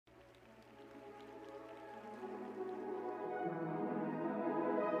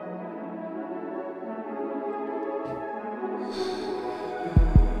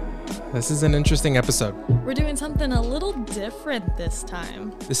This is an interesting episode. We're doing something a little different this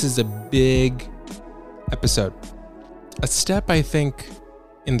time. This is a big episode. A step, I think,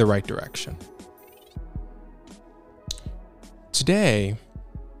 in the right direction. Today,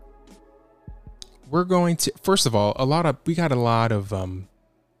 we're going to, first of all, we got a lot of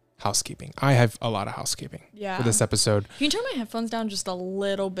housekeeping. I have a lot of housekeeping for this episode. You can turn my headphones down just a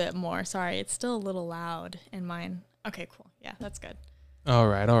little bit more. Sorry, it's still a little loud in mine. Okay, cool. Yeah, that's good. All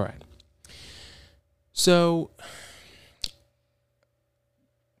right. So,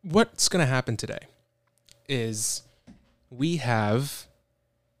 what's going to happen today is we have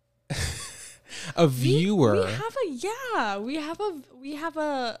a viewer. We have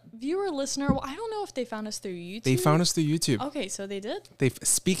a viewer listener. Well, I don't know if they found us through YouTube. They found us through YouTube. Okay, so they did?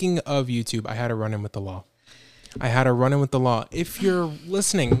 Speaking of YouTube, I had a run-in with the law. If you're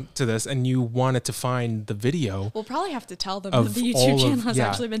listening to this and you wanted to find the video, we'll probably have to tell them that the YouTube channel has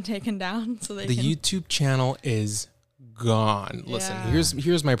actually been taken down. So the YouTube channel is gone. Yeah. Listen,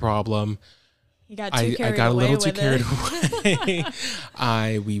 here's my problem. You got I got a little too carried away.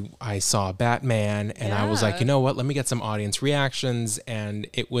 I saw Batman and I was like, you know what? Let me get some audience reactions. And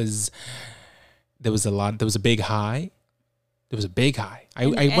there was a big high. There was a big high. I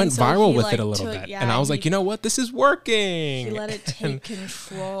went viral with it a little bit. And I was like, you know what? This is working. He let it take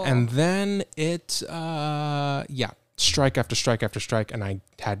control. And then it, strike after strike after strike. And I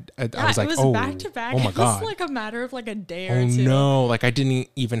was like, back to back. Oh my God. It was like a matter of like a day or two. Oh no. Like I didn't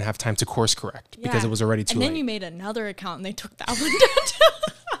even have time to course correct because it was already too late. And then you made another account and they took that one down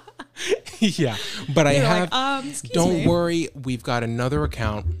too. Yeah. But don't worry. We've got another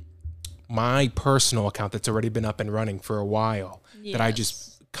account. My personal account that's already been up and running for a while that I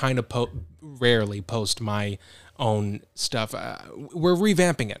just kind of rarely post my own stuff. We're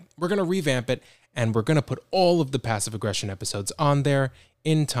revamping it. We're going to revamp it and we're going to put all of the passive aggression episodes on there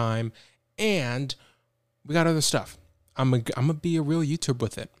in time. And we got other stuff. I'm going to be a real YouTuber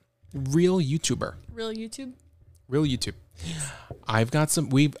with it. Real YouTuber. Real YouTube? Real YouTube. I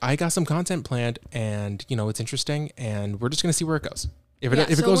got some content planned and it's interesting and we're just going to see where it goes. If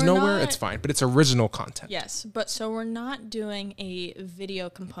it goes nowhere, it's fine. But it's original content. Yes, so we're not doing a video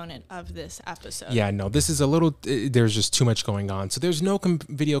component of this episode. Yeah, no, this is a little, there's just too much going on. So there's no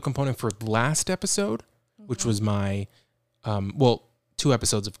video component for last episode, which was my, 2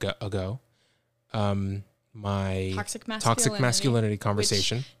 episodes ago, my toxic masculinity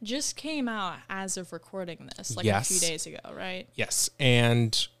conversation. Which just came out as of recording this, a few days ago, right? Yes,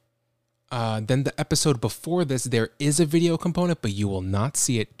 and then the episode before this, there is a video component, but you will not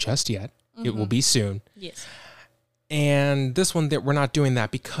see it just yet. Mm-hmm. It will be soon. Yes. And this one, that we're not doing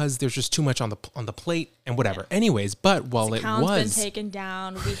that because there's just too much on the plate and whatever. Yeah. Anyways, but while it was been taken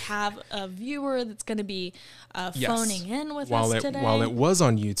down, we have a viewer that's going to be phoning in with us today. While it was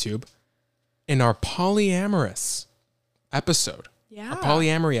on YouTube, in our polyamorous episode, our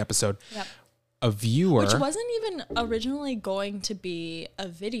polyamory episode. Yep. A viewer, which wasn't even originally going to be a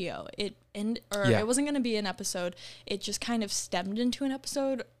video. It wasn't going to be an episode. It just kind of stemmed into an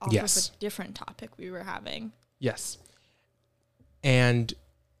episode off of a different topic we were having. Yes. And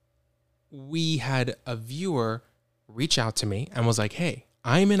we had a viewer reach out to me and was like, "Hey,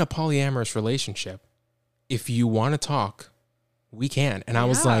 I'm in a polyamorous relationship. If you want to talk, we can." And I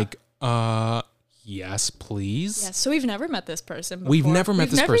was like, yes, please. Yeah, so we've never met this person before. We've never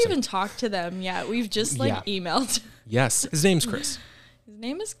even talked to them yet. We've just emailed. Yes, his name's Chris. His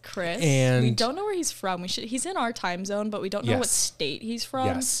name is Chris. And we don't know where he's from. He's in our time zone, but we don't know what state he's from.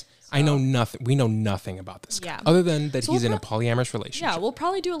 Yes. So. I know nothing. We know nothing about this guy. Other than that he's in a polyamorous relationship. Yeah, we'll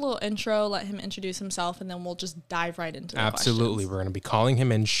probably do a little intro, let him introduce himself, and then we'll just dive right into the Absolutely. questions. We're going to be calling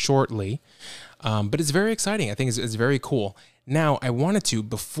him in shortly. But it's very exciting. I think it's very cool. Now, I wanted to,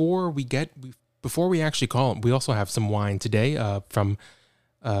 before we actually call him, we also have some wine today from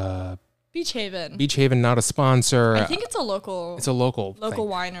Beach Haven. Beach Haven, not a sponsor. I think it's a local. It's a local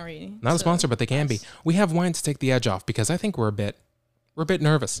winery. Not a sponsor, but they can be. We have wine to take the edge off because I think we're a bit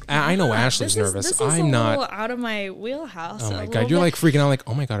nervous. I know Ashley's nervous. This is I'm not out of my wheelhouse. Oh my God, you're like freaking out. Like,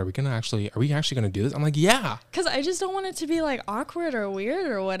 oh my God, are we actually gonna do this? I'm like, yeah. Because I just don't want it to be like awkward or weird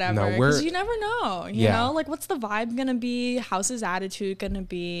or whatever. Because you never know. You know, like what's the vibe gonna be? How's his attitude gonna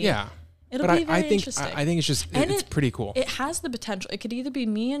be? Yeah. It'll be very interesting. I think it's just, it's pretty cool. It has the potential. It could either be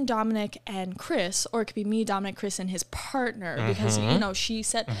me and Dominic and Chris, or it could be me, Dominic, Chris, and his partner. Because, he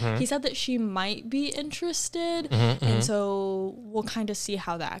said that she might be interested. And so we'll kind of see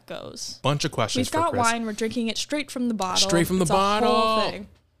how that goes. Bunch of questions for Chris. We've got wine. We're drinking it straight from the bottle. Straight from the bottle. A whole thing.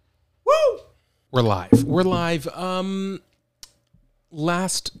 Woo! We're live.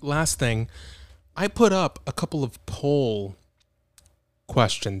 Last thing. I put up a couple of poll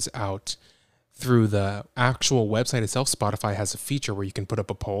questions out through the actual website itself. Spotify has a feature where you can put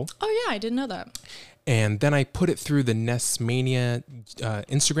up a poll. Oh, yeah, I didn't know that. And then I put it through the Nestmania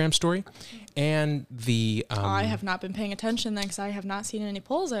Instagram story. And the... I have not been paying attention then because I have not seen any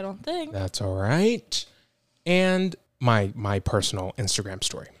polls, I don't think. That's all right. And my personal Instagram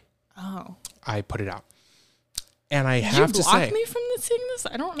story. Oh. I put it out. And I have to say... Did you block me from seeing this?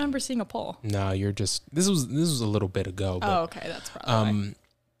 I don't remember seeing a poll. No, you're just... This was a little bit ago. But, oh, okay. That's probably why.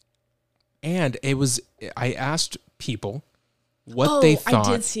 And it was... I asked people what they thought...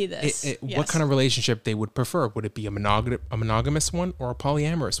 I did see this. Yes. What kind of relationship they would prefer. Would it be a monogamous one or a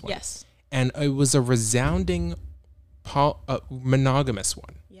polyamorous one? Yes. And it was a resounding monogamous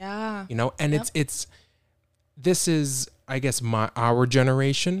one. Yeah. You know, and this is, I guess, our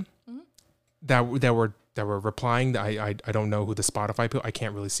generation that were replying. I don't know who the Spotify people. I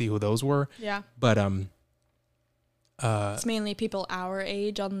can't really see who those were. Yeah. But it's mainly people our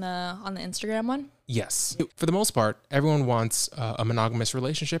age on the Instagram one. Yes, for the most part, everyone wants a monogamous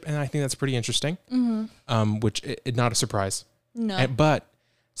relationship, and I think that's pretty interesting. Which is not a surprise. No. But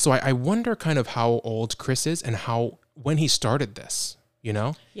so I wonder kind of how old Chris is and when he started this. You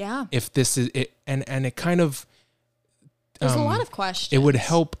know. Yeah. If this is it, and it kind of. There's a lot of questions. It would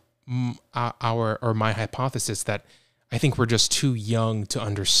help my hypothesis that I think we're just too young to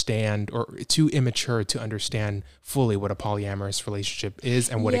understand or too immature to understand fully what a polyamorous relationship is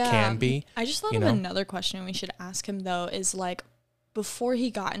and what it can be. I just thought of another question we should ask him though is like, before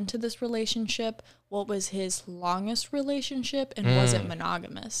he got into this relationship, what was his longest relationship and was it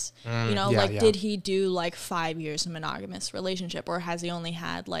monogamous? You know, did he do like 5 years of monogamous relationship or has he only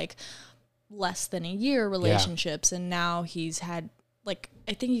had like less than a year relationships and now he's had like,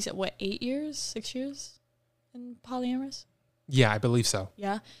 I think he said, 8 years, 6 years in polyamorous? Yeah, I believe so.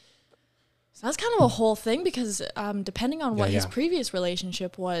 Yeah. So that's kind of a whole thing because depending on what his previous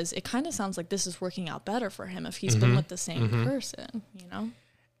relationship was, it kind of sounds like this is working out better for him if he's been with the same person, you know?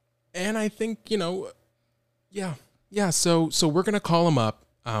 And I think, so we're going to call him up.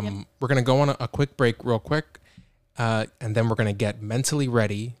 We're going to go on a quick break real quick. And then we're going to get mentally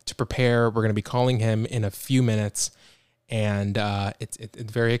ready to prepare. We're going to be calling him in a few minutes. And it's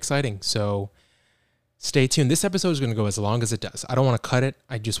very exciting. So stay tuned. This episode is going to go as long as it does. I don't want to cut it.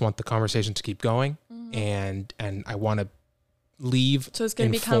 I just want the conversation to keep going. And I want to leave So it's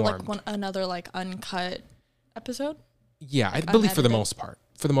going to be kind of like another like uncut episode? Yeah, I believe for the most part.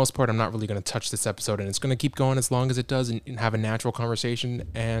 For the most part, I'm not really going to touch this episode, and it's going to keep going as long as it does and have a natural conversation,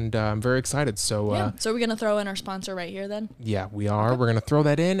 and I'm very excited. So, so we're going to throw in our sponsor right here then? Yeah, we are. Okay. We're going to throw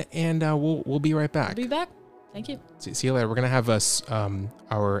that in, and we'll be right back. We'll be back. Thank you. See you later. We're going to have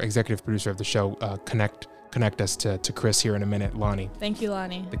our executive producer of the show connect us to Chris here in a minute, Lonnie. Thank you,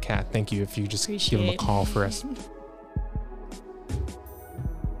 Lonnie. The cat. Thank you. If you just give him a call for us.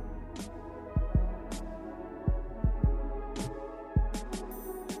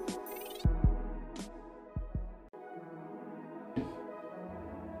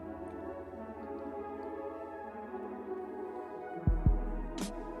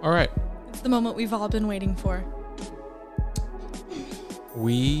 All right. It's the moment we've all been waiting for.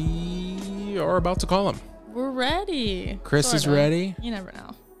 We are about to call him. We're ready. Chris is ready. You never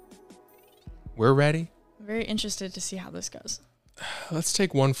know. We're ready. I'm very interested to see how this goes. Let's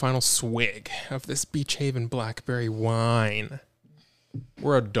take one final swig of this Beach Haven Blackberry wine.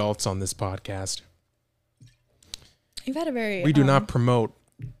 We're adults on this podcast. You've had a very... We do not promote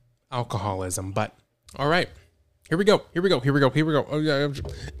alcoholism, but all right. Here we go. Oh, yeah.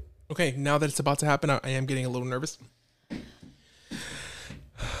 Okay, now that it's about to happen, I am getting a little nervous.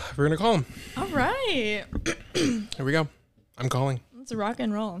 We're going to call him. All right. Here we go. I'm calling. Let's rock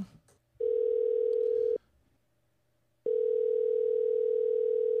and roll.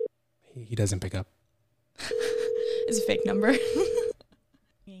 He doesn't pick up. It's a fake number.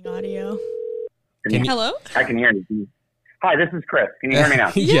 Audio. Hello? I can hear you. Hi, this is Chris. Can you hear me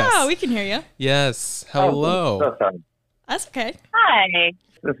now? Yeah, we can hear you. Yes. Hello. So sorry. That's okay. Hi.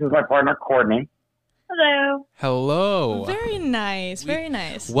 This is my partner, Courtney. Hello. Hello. Very nice. Very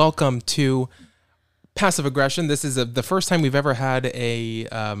nice. Welcome to Passive Aggression. This is the first time we've ever had a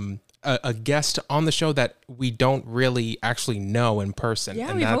guest on the show that we don't really actually know in person.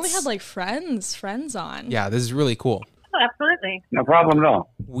 Yeah, we've only had like friends on. Yeah, this is really cool. Oh, absolutely. No problem at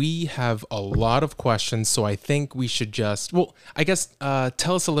all. We have a lot of questions, so I think we should just,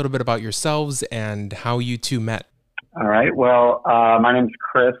 tell us a little bit about yourselves and how you two met. All right. Well, my name's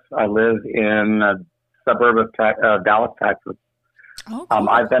Chris. I live in a suburb of Dallas, Texas. Oh, cool.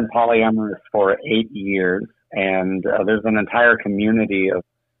 I've been polyamorous for 8 years, and there's an entire community of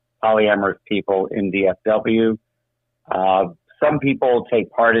polyamorous people in DFW. some people take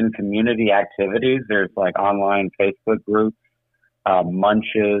part in community activities. There's like online Facebook groups,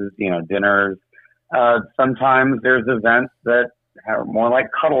 munches, dinners. Sometimes there's events that are more like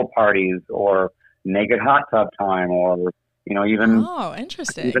cuddle parties or naked hot tub time, or even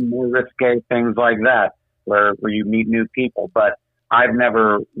interesting, even more risque things like that, where you meet new people. But I've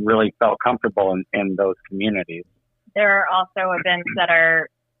never really felt comfortable in those communities. There are also events that are,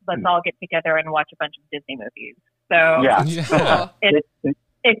 let's all get together and watch a bunch of Disney movies. So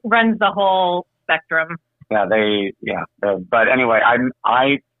it runs the whole spectrum. But anyway,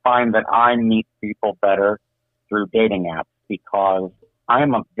 I find that I meet people better through dating apps, because I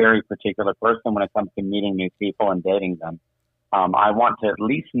am a very particular person when it comes to meeting new people and dating them. I want to at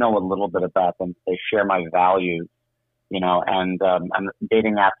least know a little bit about them. They share my values, and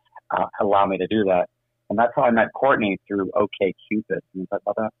dating apps allow me to do that. And that's how I met Courtney, through OkCupid. Can you talk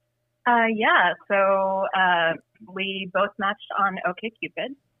about that? So we both matched on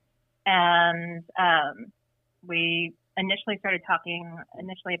OkCupid, and we initially started talking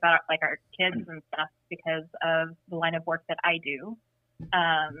about like our kids and stuff because of the line of work that I do.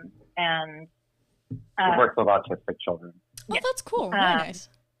 I work with autistic children. Oh, that's cool. Really nice.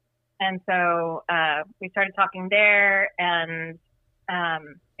 And so we started talking there, and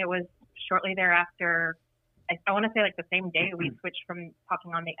it was shortly thereafter, I want to say like the same day, we switched from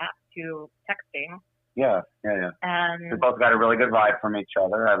talking on the app to texting. Yeah. And we both got a really good vibe from each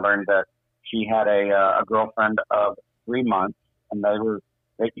other. I learned that she had a girlfriend of 3 months, and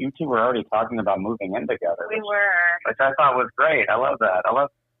you two were already talking about moving in together. We were. Which I thought was great. I love that. I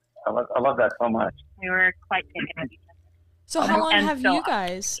love that so much. We were quite taken with each other. So how long have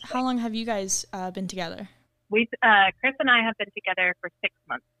you guys been together? Chris and I have been together for 6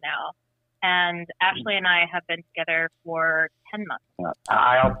 months now, and Ashley and I have been together for 10 months. Yeah.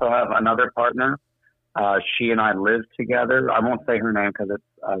 I also have another partner. She and I live together. I won't say her name because it's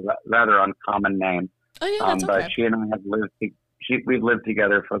a rather uncommon name. Oh yeah, that's okay. But she and I have we've lived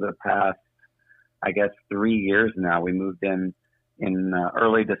together for the past, I guess, 3 years now. We moved in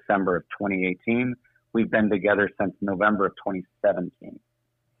early December of 2018. We've been together since November of 2017.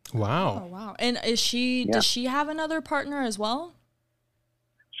 Wow. Oh, wow. And does she have another partner as well?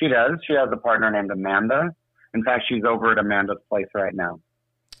 She does. She has a partner named Amanda. In fact, she's over at Amanda's place right now.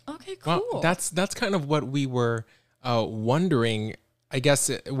 Okay, cool. Well, that's kind of what we were wondering. I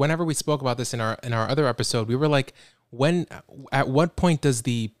guess whenever we spoke about this in our other episode, we were like, at what point does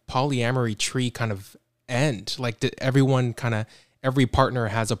the polyamory tree kind of end? Like, did every partner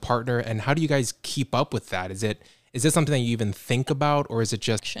has a partner, and how do you guys keep up with that? Is this something that you even think about, or is it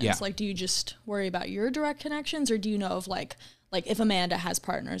just like, do you just worry about your direct connections, or do you know of like if Amanda has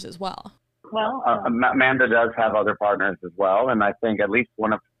partners as well? Well, Amanda does have other partners as well, and I think at least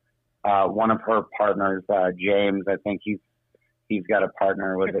one of her partners, James, I think he's got a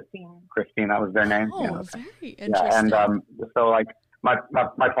partner with Christine. That was their name. Oh, very interesting. Yeah, and so like my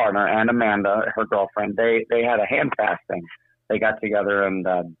partner and Amanda, her girlfriend, they had a hand fasting. They got together and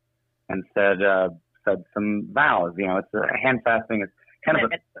said some vows. It's a hand fasting. It's kind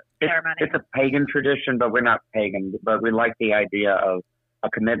of it's a pagan tradition, but we're not pagan. But we like the idea of a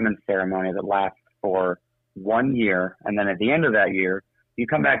commitment ceremony that lasts for 1 year, and then at the end of that year, you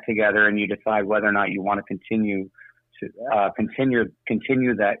come back together and you decide whether or not you want to continue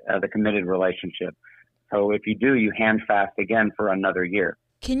that the committed relationship. So if you do, you hand fast again for another year.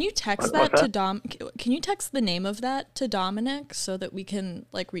 Can you text that to Dom? Can you text the name of that to Dominic so that we can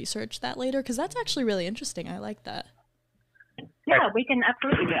research that later? Because that's actually really interesting. I like that. Yeah, we can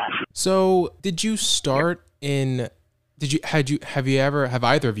absolutely do that. So, did you start in? Have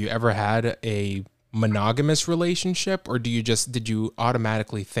either of you ever had a monogamous relationship, or did you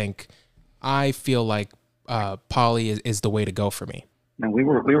automatically think, I feel like poly is the way to go for me? And we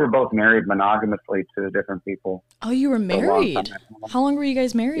were both married monogamously to different people. Oh, you were married? How long were you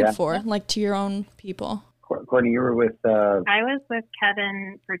guys married for? Like to your own people? Courtney, you were with... I was with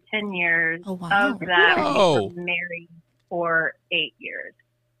Kevin for 10 years. Oh, wow. Of that, we were married for 8 years.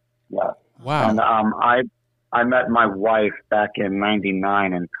 Yeah. Wow. And I met my wife back in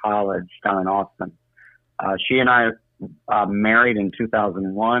 99 in college down in Austin. She and I married in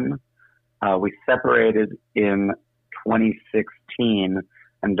 2001. We separated in 2016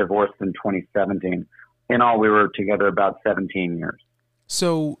 and divorced in 2017. In all, we were together about 17 years.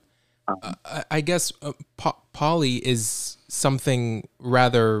 So I guess poly is something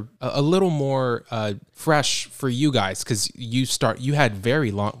rather a little more fresh for you guys, because you had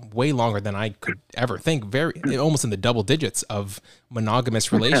way longer than I could ever think, almost in the double digits of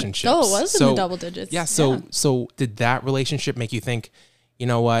monogamous relationships. Oh, it was in the double digits. Yeah. So did that relationship make you think, you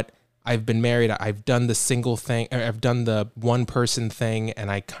know what, I've been married. I've done the single thing. I've done the one person thing,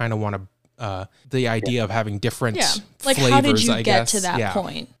 and I kind of want to. The idea of having different like flavors, how did you I get guess. to that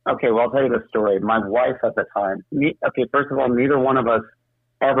point? Okay, well, I'll tell you the story. My wife at the time, first of all, neither one of us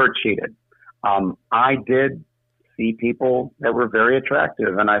ever cheated. I did see people that were very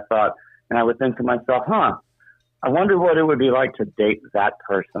attractive, and I would think to myself, I wonder what it would be like to date that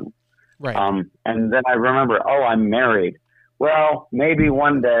person. Right. And then I remember, I'm married. Well, maybe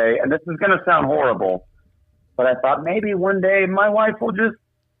one day, and this is going to sound horrible, but I thought maybe one day my wife will just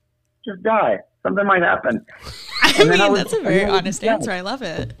die. Something might happen. I mean, that's a very honest answer. I love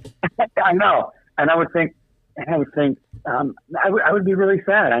it. I know. And I would think, I would be really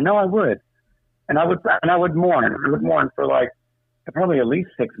sad. I know I would. And I would mourn. I would mourn for like probably at least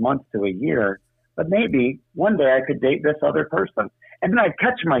 6 months to a year. But maybe one day I could date this other person. And then I'd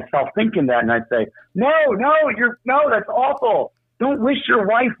catch myself thinking that, and I'd say, no, that's awful. Don't wish your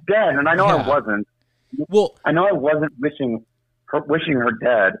wife dead. And I know I wasn't. Well, I know I wasn't wishing her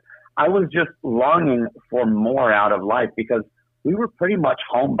dead. I was just longing for more out of life because we were pretty much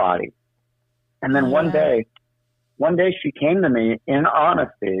homebodies. And then one day she came to me in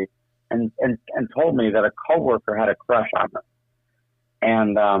honesty and told me that a coworker had a crush on her.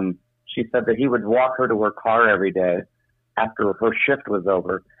 And she said that he would walk her to her car every day after her shift was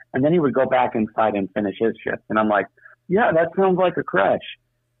over, and then he would go back inside and finish his shift. And I'm like, yeah, that sounds like a crush.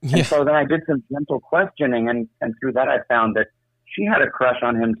 Yeah. And so then I did some gentle questioning, and through that I found that she had a crush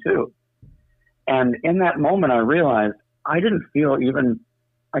on him too. And in that moment I realized I didn't feel even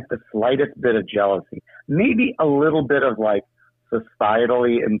like the slightest bit of jealousy. Maybe a little bit of like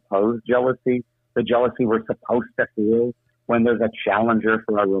societally imposed jealousy, the jealousy we're supposed to feel when there's a challenger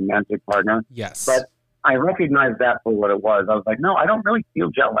for a romantic partner. Yes. But I recognized that for what it was. I was like, no, I don't really feel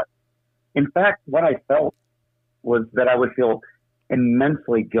jealous. In fact, what I felt was that I would feel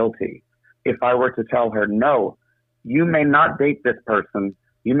immensely guilty if I were to tell her, no, you may not date this person.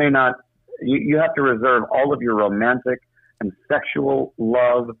 You may not, you have to reserve all of your romantic and sexual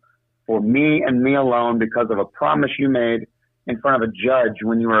love for me and me alone because of a promise you made in front of a judge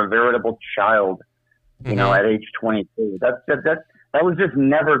when you were a veritable child, you know, at age 22. That was just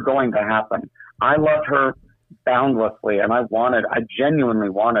never going to happen. I loved her boundlessly, and I genuinely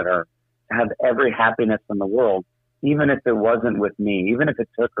wanted her to have every happiness in the world, even if it wasn't with me, even if it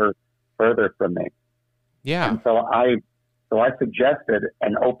took her further from me. Yeah. And so I suggested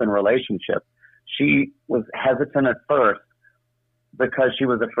an open relationship. She was hesitant at first because she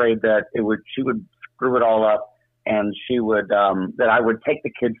was afraid that she would screw it all up, and she would that I would take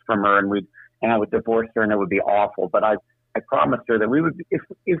the kids from her and I would divorce her, and it would be awful. But I promised her that we would, if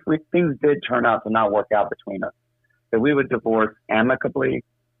things did turn out to not work out between us, that we would divorce amicably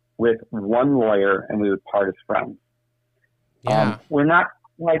with one lawyer, and we would part as friends. Yeah. We're not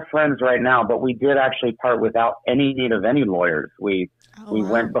like friends right now, but we did actually part without any need of any lawyers. We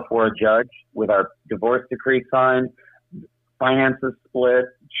went before a judge with our divorce decree signed, finances split,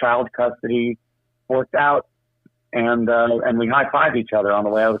 child custody worked out, and we high-fived each other on the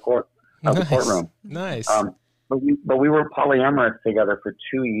way out of the courtroom. Nice. But we were polyamorous together for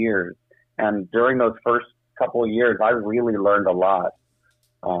 2 years, and during those first couple of years, I really learned a lot.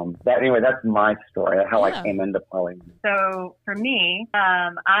 That's my story, how I came into polyamory. So for me,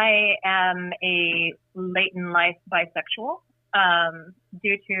 I am a late in life bisexual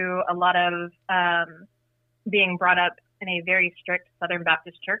due to a lot of being brought up in a very strict Southern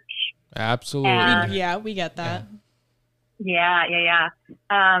Baptist church. Absolutely. Yeah, we get that. Yeah.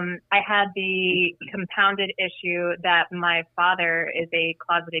 I had the compounded issue that my father is a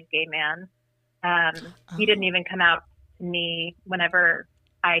closeted gay man. He didn't even come out to me whenever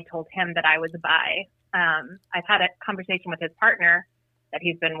I told him that I was bi. I've had a conversation with his partner that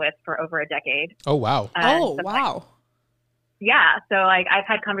he's been with for over a decade. Oh, wow. Wow. Yeah. So like I've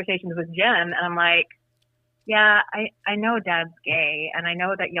had conversations with Jim, and I'm like, yeah, I know Dad's gay, and I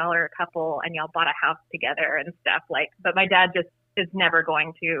know that y'all are a couple and y'all bought a house together and stuff, like, but my dad just is never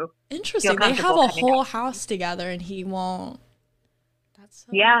going to. Interesting. They have a whole house together and he won't. That's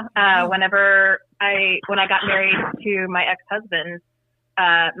so yeah. When I got married to my ex-husband,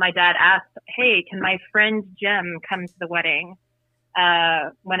 my dad asked, hey, can my friend Jim come to the wedding?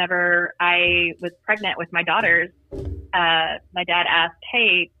 Whenever I was pregnant with my daughters, my dad asked,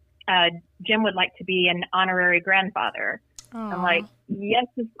 hey, Jim would like to be an honorary grandfather. Aww. I'm like, yes,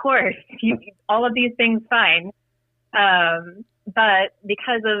 of course. All of these things, fine. But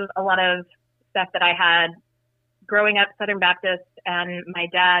because of a lot of stuff that I had growing up Southern Baptist and my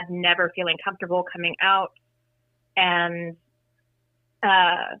dad never feeling comfortable coming out, and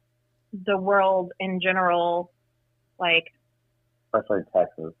the world in general, like, especially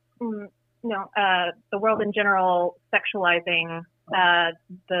Texas. the world in general sexualizing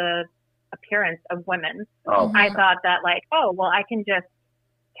the appearance of women. Oh. I thought that like, oh, well, I can just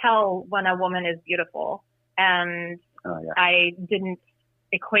tell when a woman is beautiful. And I didn't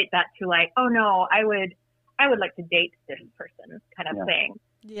equate that to like, oh no, I would like to date this person kind of thing.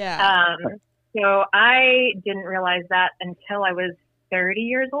 Yeah. So I didn't realize that until I was 30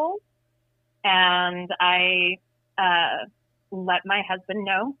 years old. And I let my husband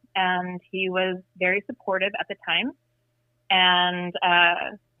know, and he was very supportive at the time. And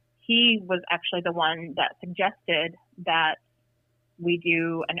he was actually the one that suggested that we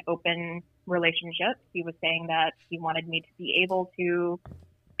do an open relationship. He was saying that he wanted me to be able to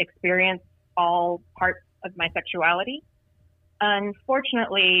experience all parts of my sexuality.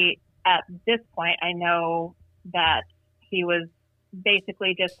 Unfortunately, at this point, I know that he was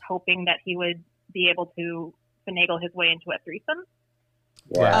basically just hoping that he would be able to finagle his way into a threesome.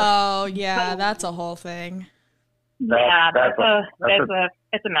 Yeah. Oh, yeah, that's a whole thing. It's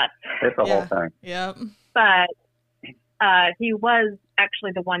a mess. It's a whole thing. Yep. But he was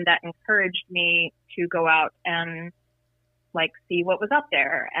actually the one that encouraged me to go out and like see what was up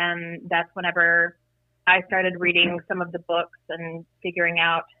there. And that's whenever I started reading some of the books and figuring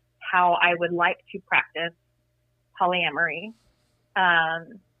out how I would like to practice polyamory.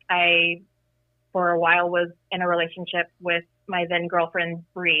 I, for a while, was in a relationship with my then girlfriend,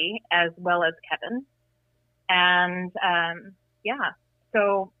 Bree, as well as Kevin. And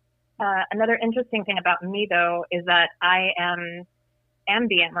so another interesting thing about me, though, is that I am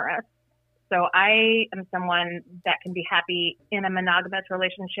ambiamorous. So I am someone that can be happy in a monogamous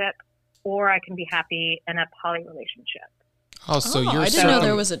relationship, or I can be happy in a poly relationship. Oh, so I didn't know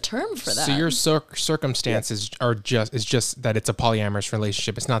there was a term for that. So your circumstances are just that it's a polyamorous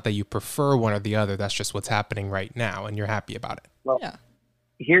relationship. It's not that you prefer one or the other. That's just what's happening right now, and you're happy about it. Well, yeah.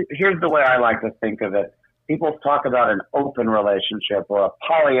 Here's the way I like to think of it. People talk about an open relationship or a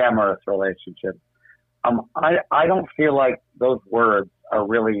polyamorous relationship. I don't feel like those words are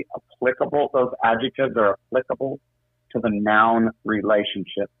really applicable. Those adjectives are applicable to the noun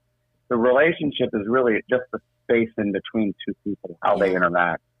relationship. The relationship is really just the space in between two people, how they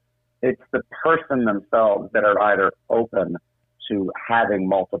interact. It's the person themselves that are either open to having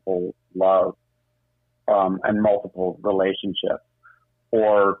multiple love and multiple relationships,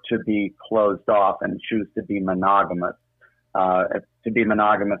 or to be closed off and choose to be monogamous. To be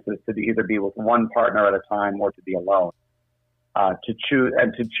monogamous is to either be with one partner at a time or to be alone. To choose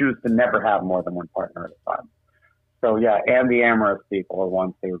to never have more than one partner at a time. So yeah, ambiamorous people are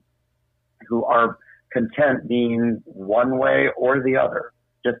ones who are content being one way or the other,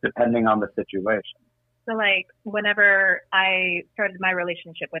 just depending on the situation. So like whenever I started my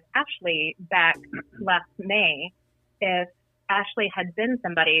relationship with Ashley back last May, if Ashley had been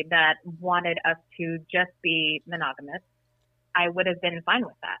somebody that wanted us to just be monogamous, I would have been fine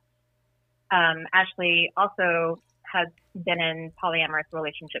with that. Ashley also has been in polyamorous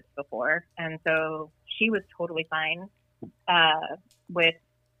relationships before, and so she was totally fine with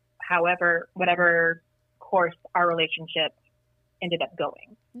whatever course our relationship ended up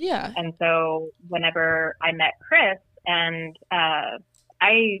going. Yeah. And so whenever I met Chris, and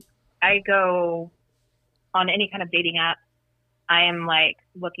I go on any kind of dating app, I am like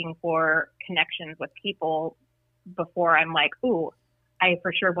looking for connections with people before I'm like, ooh, I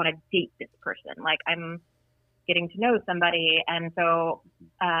for sure want to date this person. Like I'm getting to know somebody. And so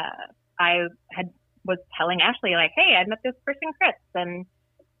I was telling Ashley like, hey, I met this person, Chris, and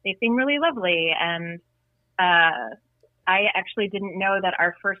they seem really lovely. And I actually didn't know that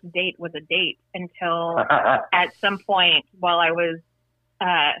our first date was a date until at some point while I was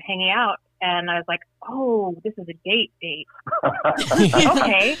hanging out, and I was like, oh, this is a date.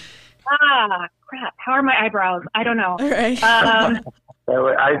 Okay. Crap. How are my eyebrows? I don't know. All right.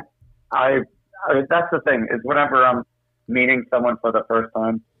 I that's the thing, is whenever I'm meeting someone for the first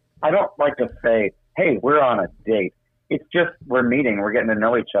time, I don't like to say, hey, we're on a date. It's just we're meeting, we're getting to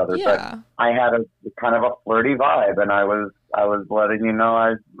know each other. Yeah. But I had a kind of a flirty vibe, and I was letting you know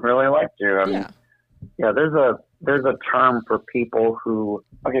I really liked you. And yeah, there's a term for people who,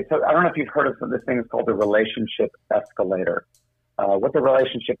 okay, so I don't know if you've heard of this thing called the relationship escalator. What the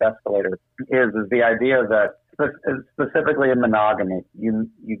relationship escalator is the idea that specifically in monogamy, you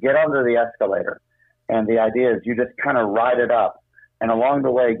get onto the escalator, and the idea is you just kind of ride it up, and along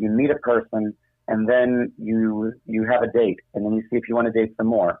the way you meet a person, and then you have a date, and then you see if you want to date some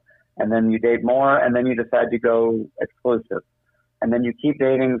more, and then you date more, and then you decide to go exclusive, and then you keep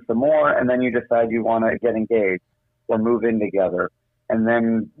dating some more, and then you decide you want to get engaged or move in together, and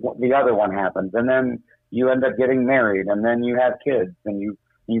then the other one happens, and then you end up getting married, and then you have kids, and you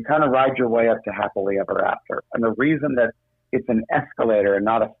and you kind of ride your way up to happily ever after. And the reason that it's an escalator and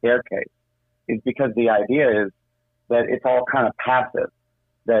not a staircase is because the idea is that it's all kind of passive,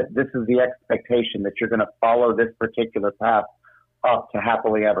 that this is the expectation that you're going to follow this particular path up to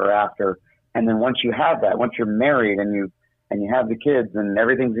happily ever after. And then once you have that, once you're married and you have the kids and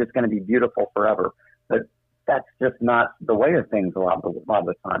everything's just going to be beautiful forever, but that's just not the way of things a lot of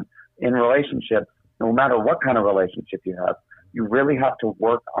the time. In relationships, no matter what kind of relationship you have, you really have to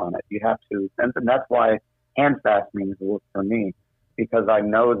work on it. You have to, and that's why handfast means work for me, because I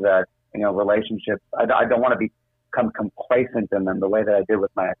know that, relationships, I don't want to become complacent in them the way that I did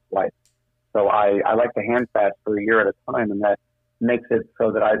with my ex-wife. So I like to handfast for a year at a time, and that makes it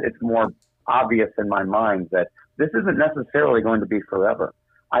so that it's more obvious in my mind that this isn't necessarily going to be forever.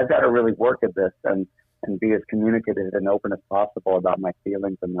 I've got to really work at this and be as communicative and open as possible about my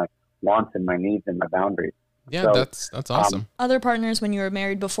feelings and my wants and my needs and my boundaries. Yeah, so, that's awesome. Other partners, when you were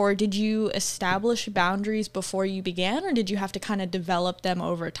married before, did you establish boundaries before you began, or did you have to kind of develop them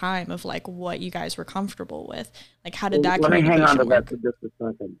over time of like what you guys were comfortable with? Like, how did that communication work? Let me hang on to that for just a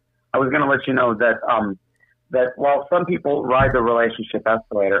second. I was going to let you know that that while some people ride the relationship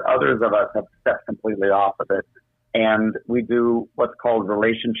escalator, others of us have stepped completely off of it, and we do what's called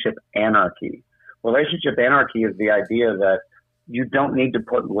relationship anarchy. Relationship anarchy is the idea that you don't need to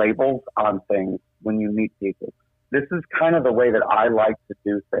put labels on things when you meet people. This is kind of the way that I like to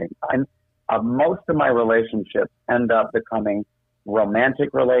do things. Most of my relationships end up becoming romantic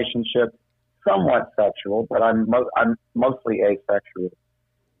relationships, somewhat sexual, but I'm mostly asexual.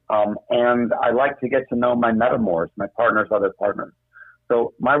 And I like to get to know my metamors, my partner's other partners.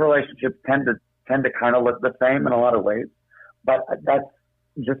 So my relationships tend to kind of look the same in a lot of ways, but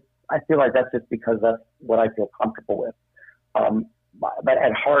I feel like that's just because that's what I feel comfortable with. But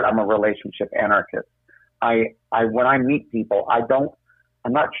at heart, I'm a relationship anarchist. When I meet people, I don't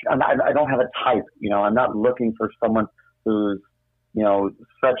have a type. I'm not looking for someone who's,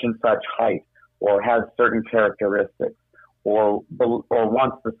 such and such height or has certain characteristics or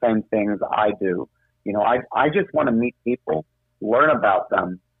wants the same things I do. I just want to meet people, learn about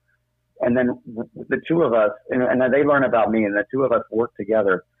them, and then the two of us, and then they learn about me, and the two of us work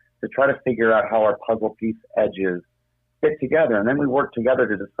together to try to figure out how our puzzle piece edges fit together. And then we work together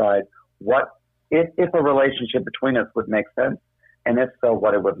to decide if a relationship between us would make sense, and if so,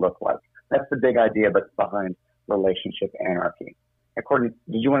 what it would look like. That's the big idea behind relationship anarchy. Courtney,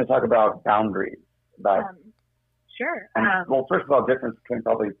 did you want to talk about boundaries? Sure. Well, first of all, difference between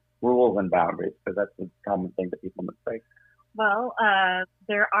probably rules and boundaries, because that's the common thing that people mistake. Well,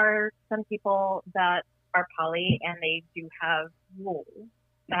 there are some people that are poly and they do have rules.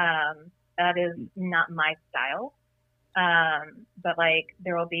 That is not my style. But like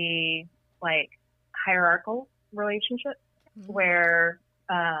there will be like hierarchical relationships where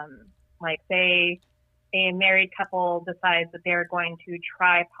like say a married couple decides that they're going to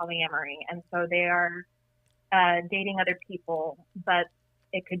try polyamory, and so they are dating other people, but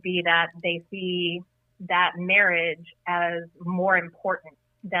it could be that they see that marriage as more important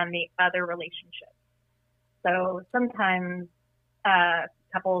than the other relationship. So sometimes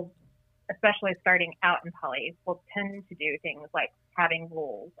couples, especially starting out in poly, will tend to do things like having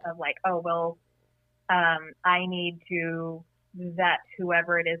rules of like, oh, well, I need to vet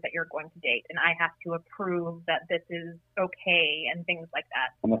whoever it is that you're going to date, and I have to approve that this is okay and things like that.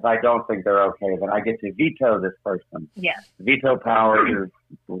 And if I don't think they're okay, then I get to veto this person. Yes. Veto power is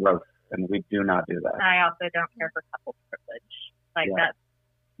gross, and we do not do that. I also don't care for couple privilege. That's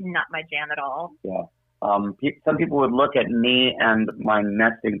not my jam at all. Yeah. Some people would look at me and my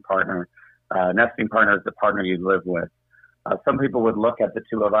nesting partner. Nesting partner is the partner you live with. Some people would look at the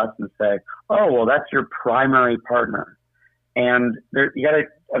two of us and say, oh, well, that's your primary partner. And you got to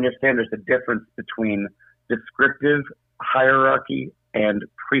understand there's a difference between descriptive hierarchy and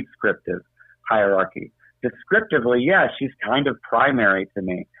prescriptive hierarchy. Descriptively, yeah, she's kind of primary to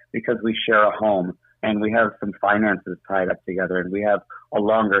me because we share a home and we have some finances tied up together and we have a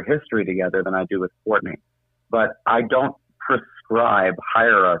longer history together than I do with Courtney. But I don't prescribe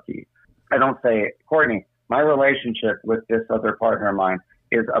hierarchy. I don't say, Courtney, my relationship with this other partner of mine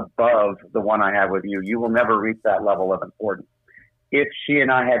is above the one I have with you. You will never reach that level of importance. If she and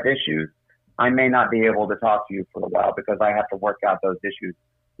I have issues, I may not be able to talk to you for a while because I have to work out those issues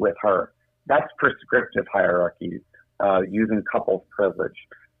with her. That's prescriptive hierarchy, using couples privilege.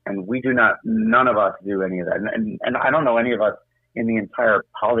 And we do not, none of us do any of that. And I don't know any of us in the entire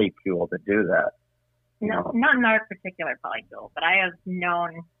polycule that do that. No, not in our particular polycule, but I have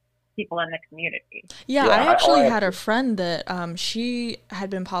known people in the community. Yeah, I actually had a friend that she had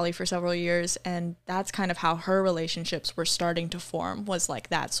been poly for several years, and that's kind of how her relationships were starting to form, was like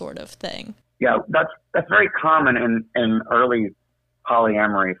that sort of thing. Yeah, that's very common in early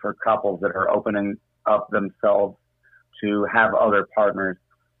polyamory for couples that are opening up themselves to have other partners.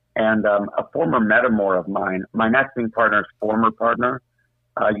 And a former metamor of mine, my nesting partner's former partner,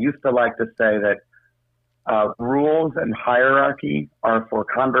 used to like to say that rules and hierarchy are for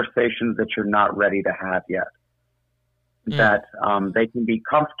conversations that you're not ready to have yet. That they can be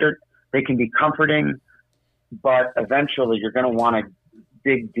comforting, but eventually you're going to want to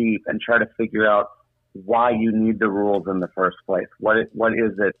dig deep and try to figure out why you need the rules in the first place. What is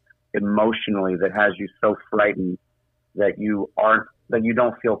it emotionally that has you so frightened that you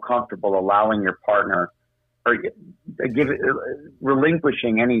don't feel comfortable allowing your partner or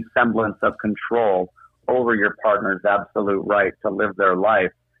relinquishing any semblance of control over your partner's absolute right to live their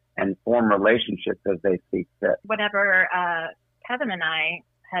life and form relationships as they see fit. Whenever Kevin and I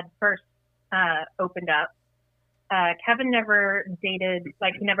had first opened up, Kevin never dated,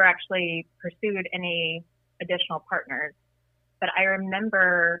 like he never actually pursued any additional partners. But I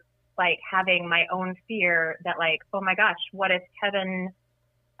remember like having my own fear that like, oh my gosh, what if Kevin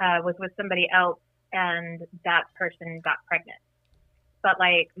was with somebody else and that person got pregnant? But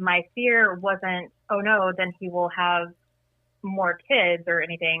like my fear wasn't, oh no, then he will have more kids or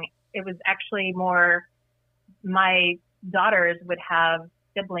anything. It was actually more my daughters would have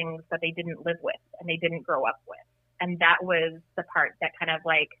siblings that they didn't live with and they didn't grow up with. And that was the part that kind of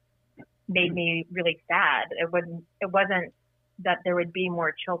like made me really sad. It wasn't that there would be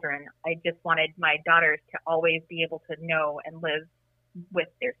more children. I just wanted my daughters to always be able to know and live with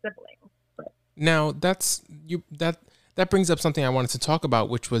their siblings. Now that brings up something I wanted to talk about,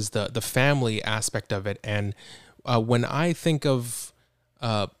 which was the family aspect of it. And when I think of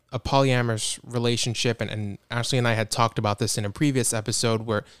a polyamorous relationship, and Ashley and I had talked about this in a previous episode,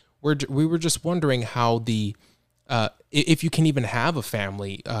 where we were just wondering how if you can even have a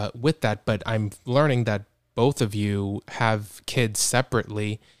family with that. But I'm learning that both of you have kids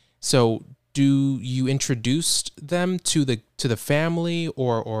separately. So do you introduce them to the family,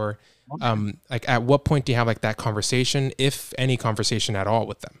 or like at what point do you have like that conversation, if any conversation at all,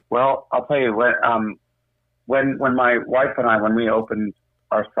 with them? Well, I'll tell you when my wife and I, when we opened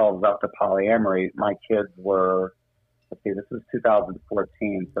ourselves up to polyamory, my kids were, this was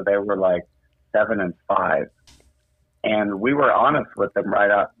 2014, so they were like 7 and 5, and we were honest with them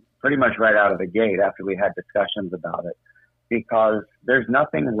pretty much right out of the gate after we had discussions about it, because there's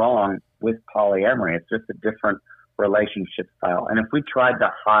nothing wrong with polyamory. It's just a different relationship style. And if we tried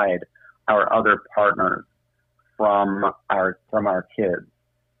to hide our other partners from our kids,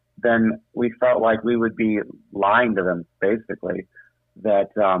 then we felt like we would be lying to them, basically, that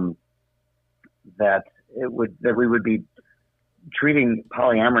we would be treating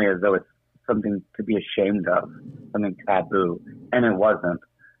polyamory as though it's something to be ashamed of, something taboo, and it wasn't.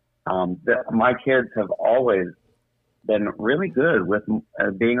 My kids have always been really good with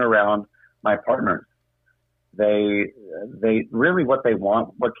being around my partners. They really what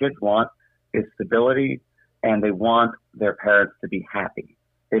kids want is stability, and they want their parents to be happy.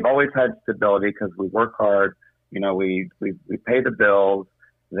 They've always had stability because we work hard. We pay the bills.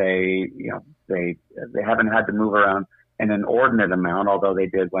 They haven't had to move around an inordinate amount, although they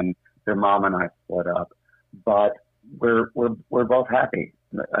did when their mom and I split up. But we're both happy.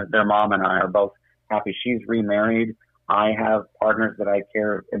 Their mom and I are both happy. She's remarried. I have partners that I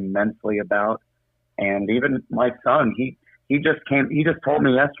care immensely about. And even my son, he just told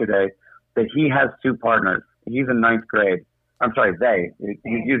me yesterday that he has 2 partners. He's in 9th grade. I'm sorry, they.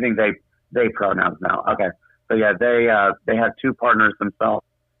 He's using they pronouns now. Okay. So yeah, they have 2 partners themselves,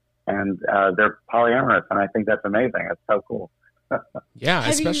 and they're polyamorous, and I think that's amazing. That's so cool. Yeah,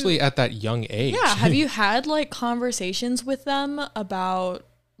 especially at that young age. Yeah, have you had like conversations with them about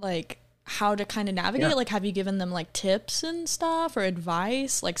like how to kind of navigate? Yeah. Like, have you given them like tips and stuff or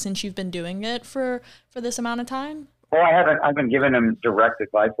advice, like since you've been doing it for this amount of time? Well, I haven't. I've been giving him direct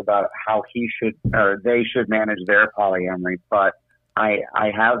advice about how he should or they should manage their polyamory, but I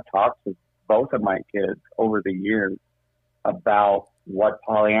have talked to both of my kids over the years about what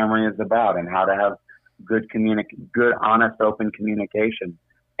polyamory is about and how to have good, honest, open communication.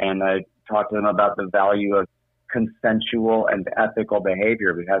 And I talked to them about the value of consensual and ethical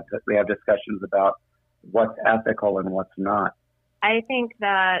behavior. We have discussions about what's ethical and what's not. I think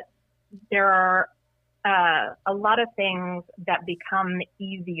that there are a lot of things that become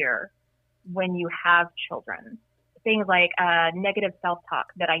easier when you have children. Things like negative self-talk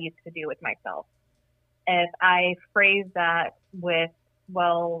that I used to do with myself. If I phrase that with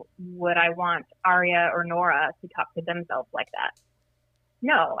well, would I want Arya or Nora to talk to themselves like that?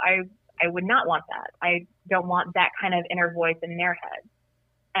 No, I would not want that. I don't want that kind of inner voice in their head.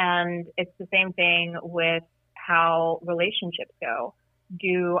 And it's the same thing with how relationships go.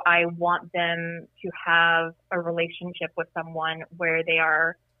 Do I want them to have a relationship with someone where they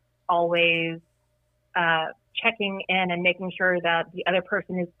are always checking in and making sure that the other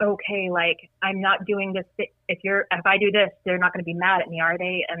person is okay? Like, I'm not doing this. If I do this, they're not going to be mad at me, are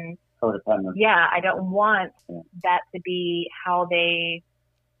they? And yeah, I don't want that to be how they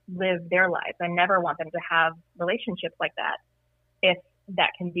live their lives. I never want them to have relationships like that, if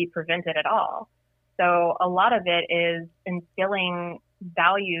that can be prevented at all. So a lot of it is instilling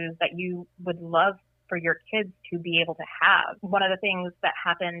values that you would love for your kids to be able to have. One of the things that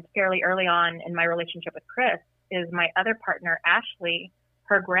happened fairly early on in my relationship with Chris is my other partner, Ashley,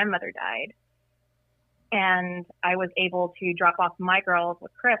 her grandmother died. And I was able to drop off my girls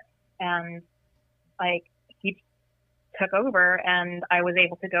with Chris, and like he took over, and I was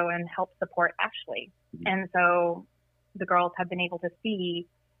able to go and help support Ashley. And so the girls have been able to see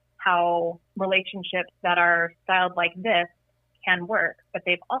how relationships that are styled like this can work, but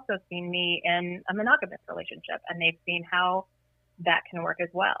they've also seen me in a monogamous relationship, and they've seen how that can work as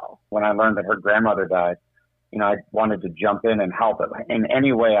well. When I learned that her grandmother died, I wanted to jump in and help in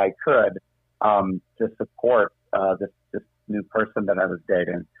any way I could to support this new person that I was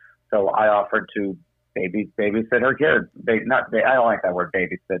dating. So I offered to babysit her kids. I don't like that word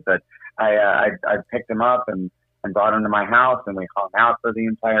babysit, but I picked them up and brought them to my house, and we hung out for the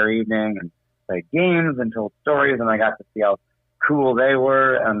entire evening and played games and told stories, and I got to see how cool they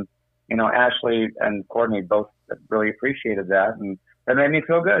were. And, Ashley and Courtney both really appreciated that. And that made me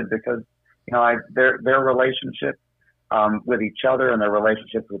feel good because, their relationship with each other and their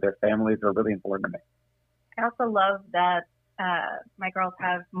relationships with their families are really important to me. I also love that my girls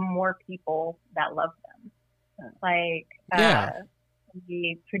have more people that love them. Like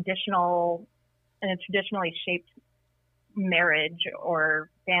the in a traditionally shaped marriage or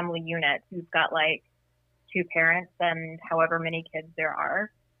family unit, you've got like two parents and however many kids there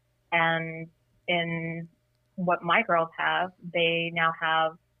are. And in what my girls have, they now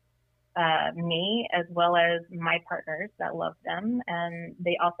have me as well as my partners that love them. And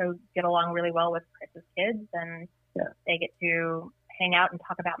they also get along really well with Chris's kids, and they get to hang out and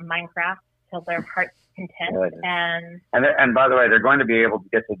talk about Minecraft till their heart's content. Really? And by the way, they're going to be able to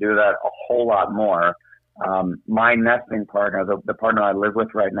get to do that a whole lot more. My nesting partner, the partner I live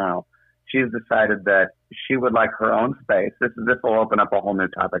with right now, she's decided that she would like her own space. This will open up a whole new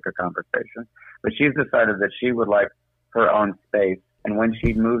topic of conversation, but she's decided that she would like her own space. And when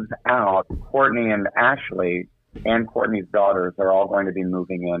she moves out, Courtney and Ashley and Courtney's daughters are all going to be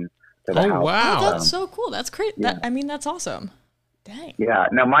moving in to the house. Oh, wow. Oh, that's so cool. That's great. Yeah. That's awesome. Dang. Yeah.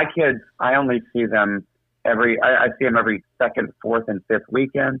 Now, my kids, I only see them I see them every second, fourth, and fifth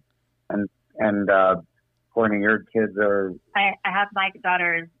weekend. And Courtney, your kids are... I have my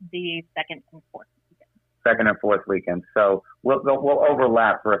daughters the second and fourth weekend. Second and fourth weekend. So we'll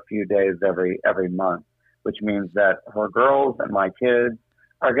overlap for a few days every month, which means that her girls and my kids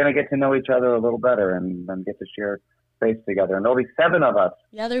are going to get to know each other a little better and get to share space together. And there'll be 7 of us.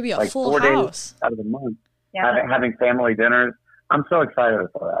 Yeah, there'll be a full house. 4 days out of the month. Yeah. Having family dinners. I'm so excited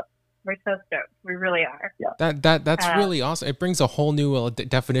for that. We're so stoked. We really are. Yeah. That's really awesome. It brings a whole new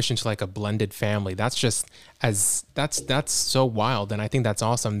definition to like a blended family. That's so wild. And I think that's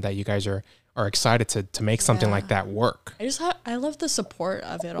awesome that you guys are excited to make something like that work. I love the support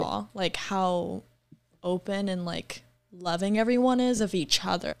of it all. Like how open and like loving everyone is of each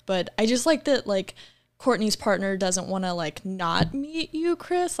other. But I just like that like Courtney's partner doesn't want to like not meet you,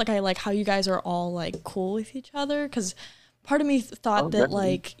 Chris. Like I like how you guys are all like cool with each other, because part of me thought that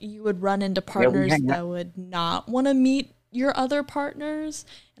like you would run into partners that would not want to meet your other partners,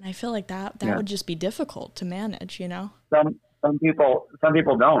 and I feel like that would just be difficult to manage, Some people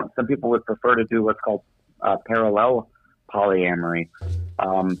don't. Some people would prefer to do what's called parallel polyamory.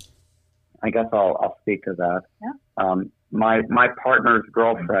 I guess I'll speak to that. Yeah. My partner's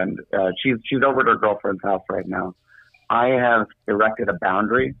girlfriend, she's over at her girlfriend's house right now. I have erected a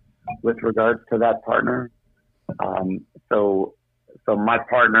boundary with regards to that partner. So my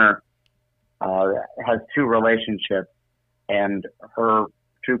partner has 2 relationships, and her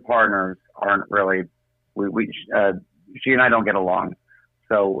 2 partners aren't really. She and I don't get along.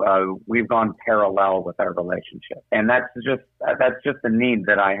 So we've gone parallel with our relationship, and that's just a need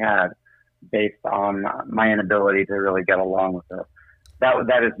that I had based on my inability to really get along with her.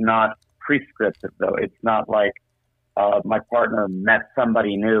 That is not prescriptive, though. It's not like my partner met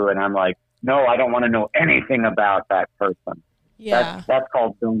somebody new and I'm like, no, I don't want to know anything about that person. Yeah. That's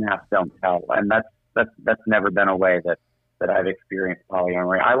called don't ask, don't tell, and that's never been a way that I've experienced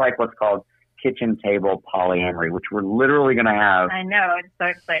polyamory. I like what's called kitchen table polyamory, which we're literally going to have. I know, it's so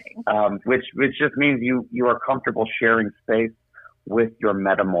exciting. Which just means you are comfortable sharing space with your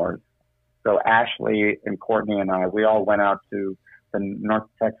metamors. So Ashley and Courtney and I, we all went out to the North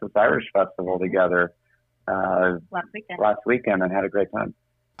Texas Irish Festival together last weekend and had a great time.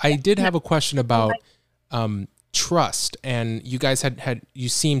 I did have a question about trust, and you guys you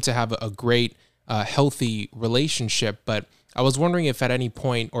seem to have a great, healthy relationship, but I was wondering if at any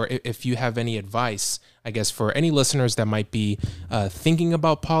point, or if you have any advice, I guess, for any listeners that might be thinking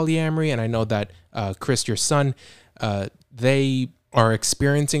about polyamory. And I know that Chris, your son, they are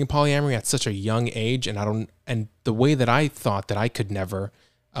experiencing polyamory at such a young age, and the way that I thought that I could never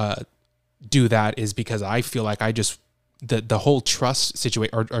do that is because I feel like the whole trust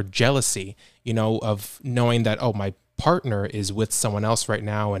situation or jealousy, of knowing that, oh, my partner is with someone else right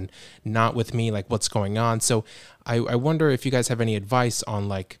now and not with me, like what's going on. So I wonder if you guys have any advice on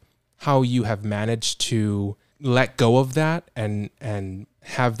like how you have managed to let go of that and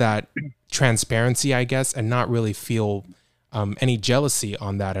have that transparency, I guess, and not really feel any jealousy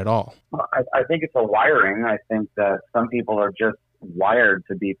on that at all. I think it's a wiring. I think that some people are just wired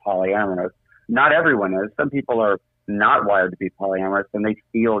to be polyamorous. Not everyone is. Some people are not wired to be polyamorous and they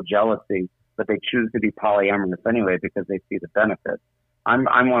feel jealousy, but they choose to be polyamorous anyway because they see the benefits. I'm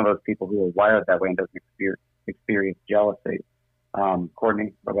one of those people who are wired that way and doesn't experience jealousy.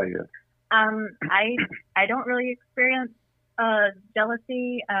 Courtney, what about you? I don't really experience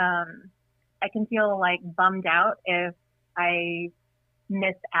jealousy. I can feel like bummed out if I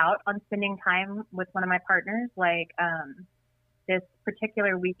miss out on spending time with one of my partners. Like this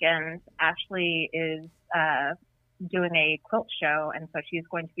particular weekend, Ashley is doing a quilt show, and so she's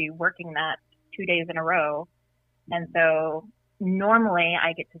going to be working that 2 days in a row. And so normally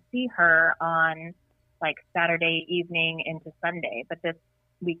I get to see her on like Saturday evening into Sunday, but this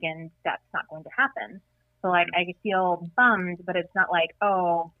weekend that's not going to happen. So like I feel bummed, but it's not like,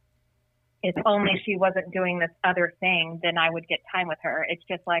 oh, if only she wasn't doing this other thing, then I would get time with her. It's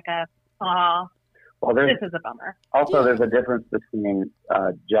just like well, this is a bummer. Also, there's a difference between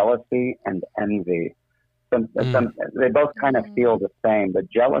jealousy and envy. They both kind of feel the same, but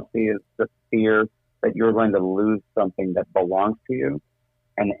jealousy is the fear that you're going to lose something that belongs to you,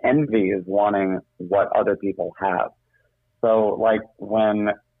 and envy is wanting what other people have. So, like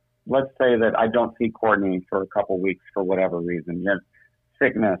let's say that I don't see Courtney for a couple weeks for whatever reason,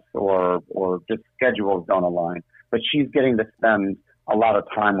 sickness or just schedules don't align, but she's getting to spend a lot of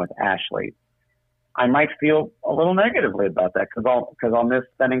time with Ashley. I might feel a little negatively about that because I'll miss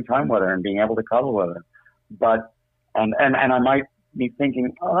spending time with her and being able to cuddle with her. But and I might be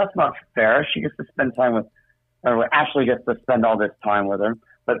thinking, oh, that's not fair. She gets to spend time with, or Ashley gets to spend all this time with her.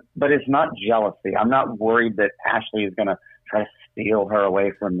 But it's not jealousy. I'm not worried that Ashley is going to try to steal her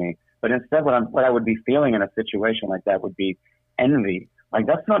away from me. But instead, what I would be feeling in a situation like that would be envy. Like,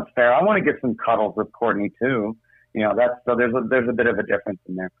 that's not fair. I want to get some cuddles with Courtney too. So there's a bit of a difference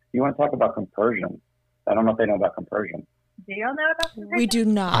in there. You want to talk about compersion? I don't know if they know about compersion. Do y'all know about compersion? We do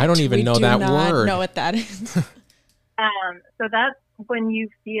not. I don't even know that word. Know what that is. So that's when you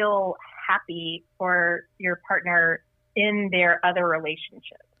feel happy for your partner in their other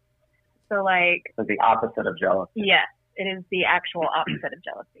relationship. So like... So the opposite of jealousy. Yes, it is the actual opposite of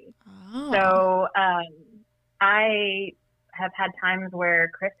jealousy. Oh. So I have had times where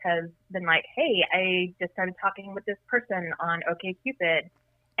Chris has been like, hey, I just started talking with this person on OkCupid.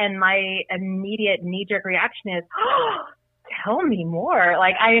 And my immediate knee-jerk reaction is, oh, tell me more.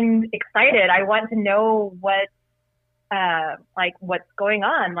 Like, I'm excited. I want to know what's going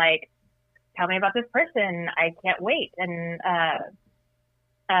on. Like, tell me about this person. I can't wait. And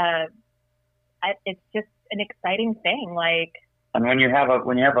it's just an exciting thing. Like, and when you have a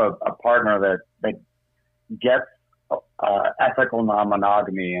partner that gets ethical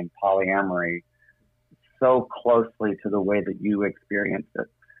non-monogamy and polyamory so closely to the way that you experience it,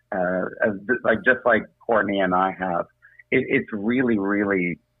 just like Courtney and I have, it's really,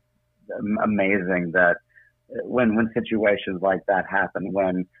 really amazing that when situations like that happen,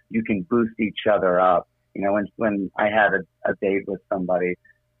 when you can boost each other up. When I had a date with somebody,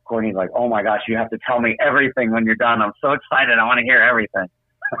 Courtney's like, oh my gosh, you have to tell me everything when you're done. I'm so excited. I want to hear everything.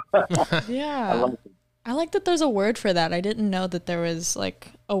 Yeah. I like that there's a word for that. I didn't know that there was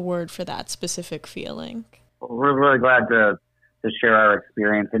like a word for that specific feeling. We're really glad to share our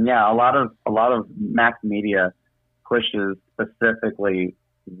experience. And yeah, a lot of mass media pushes specifically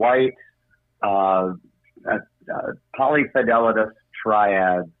white, polyfidelitous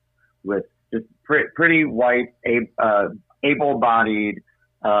triads with just pretty white, able-bodied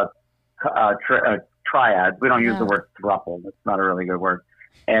triads. We don't use the word throuple. That's not a really good word.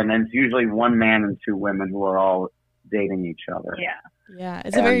 And then it's usually one man and two women who are all dating each other. Yeah,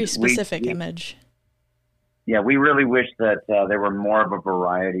 it's a very specific image. Yeah, we really wish that there were more of a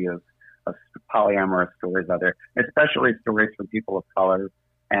variety of polyamorous stories out there, especially stories from people of color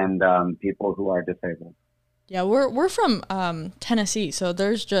and people who are disabled. Yeah, we're from Tennessee, so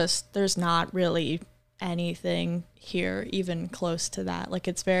there's not really anything here even close to that. Like,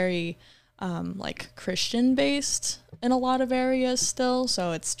 it's very like Christian based in a lot of areas still,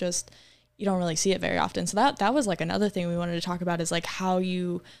 so it's just, you don't really see it very often. So that was like another thing we wanted to talk about, is like how do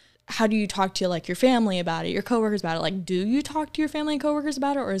you talk to like your family about it, your coworkers about it? Like, do you talk to your family and coworkers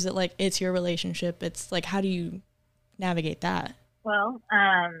about it, or is it like it's your relationship? It's like, how do you navigate that? Well,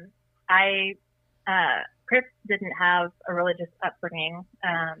 Chris didn't have a religious upbringing,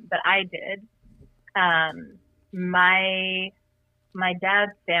 but I did. My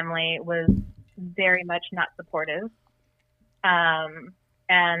dad's family was very much not supportive,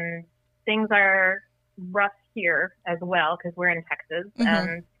 and things are rough here as well because we're in Texas,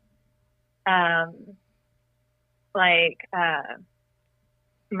 and my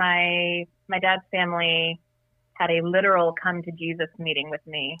dad's family had a literal come to Jesus meeting with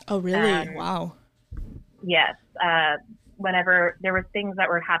me. Oh, really? Wow. Yes. Whenever there were things that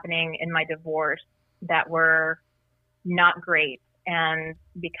were happening in my divorce that were not great, and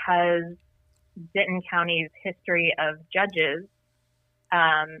because Denton County's history of judges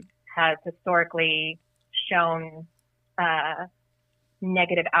has historically shown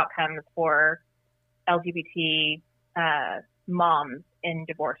negative outcomes for LGBT moms in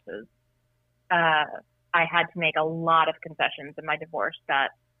divorces, I had to make a lot of concessions in my divorce that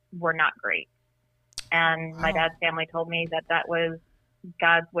were not great. And my dad's family told me that was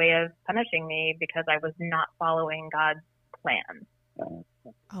God's way of punishing me because I was not following God's plan.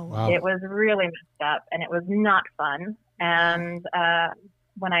 Oh, wow. It was really messed up, and it was not fun. And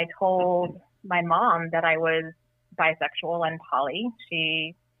when I told my mom that I was bisexual and poly,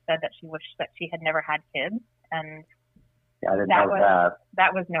 she said that she wished that she had never had kids, and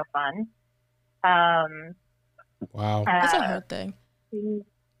that was no fun. Wow. That's a hard thing.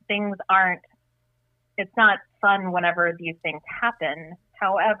 Things aren't, it's not fun whenever these things happen.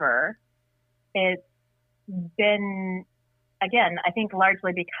 However, it's been, again, I think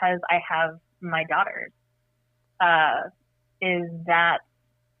largely because I have my daughters, is that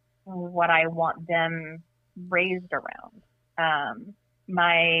what I want them raised around. So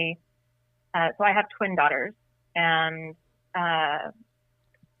I have twin daughters, and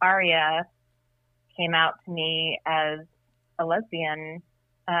Aria came out to me as a lesbian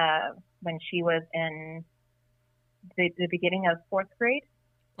when she was in the beginning of fourth grade.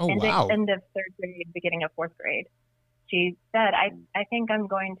 End of third grade, beginning of fourth grade. She said, I think I'm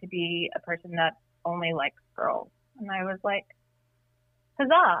going to be a person that only likes girls. And I was like,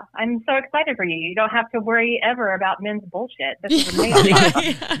 huzzah, I'm so excited for you. You don't have to worry ever about men's bullshit. This is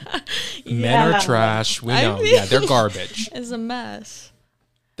amazing. Men are trash. We know. Yeah, they're garbage. It's a mess.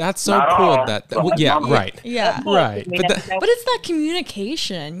 That's so cool. Right. Yeah. Right. But it's that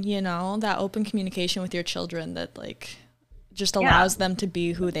communication, that open communication with your children that like just allows them to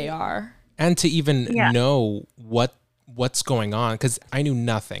be who they are. And to even know what's going on, because I knew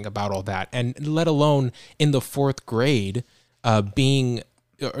nothing about all that. And let alone in the fourth grade, being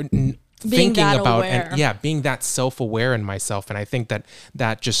thinking about aware. Being that self-aware in myself. And I think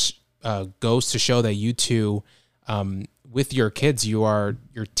that just goes to show that you two, with your kids, you're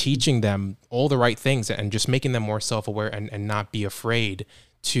teaching them all the right things and just making them more self-aware and not be afraid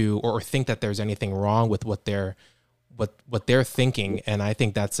to or think that there's anything wrong with what they're thinking. And I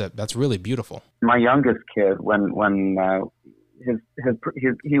think that's really beautiful. My youngest kid, when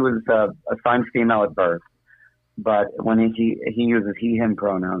he was assigned female at birth, but when he uses he/him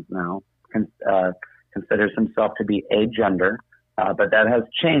pronouns now, considers himself to be agender, but that has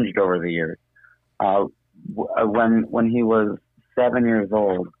changed over the years. When he was 7 years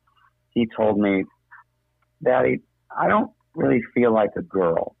old, he told me, "Daddy, I don't really feel like a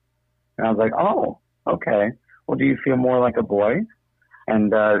girl." And I was like, "Oh, okay. Well, do you feel more like a boy?"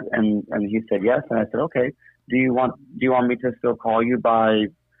 And he said yes. And I said, "Okay. Do you want me to still call you by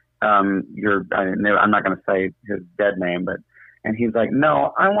I'm not going to say his dead name, and he's like,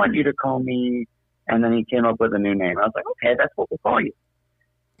 "No, I want you to call me." And then he came up with a new name. I was like, "Okay, that's what we'll call you."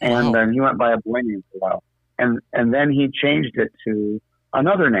 And then he went by a boy name for a while. And then he changed it to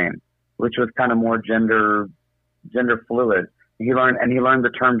another name, which was kind of more gender fluid. He learned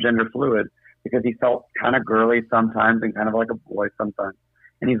the term gender fluid because he felt kind of girly sometimes and kind of like a boy sometimes.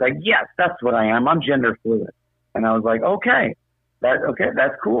 And he's like, "Yes, that's what I am. I'm gender fluid." And I was like, okay,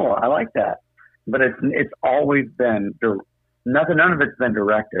 that's cool. I like that. But it's always been none of it's been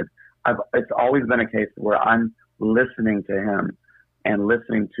directed. It's always been a case where I'm listening to him and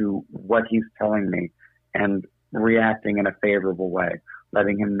listening to what he's telling me and reacting in a favorable way,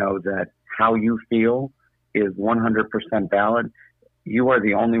 letting him know that how you feel is 100% valid. You are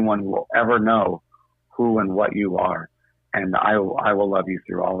the only one who will ever know who and what you are. And I will love you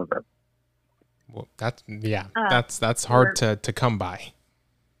through all of it. Well, that's hard to come by.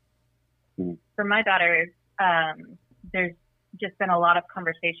 For my daughters, there's just been a lot of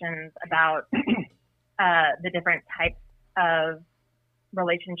conversations about the different types of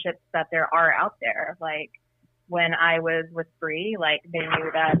relationships that there are out there. Like when I was with Bree, like they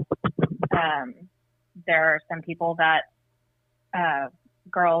knew that there are some people that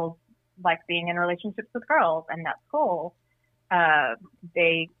girls like being in relationships with girls, and that's cool. I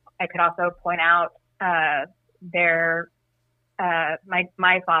could also point out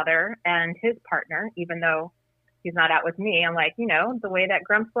my father and his partner, even though he's not out with me, I'm like, the way that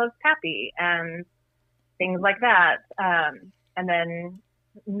Grumps loves Pappy and things like that. And then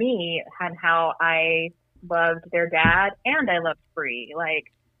me and how I loved their dad and I loved Bree. Like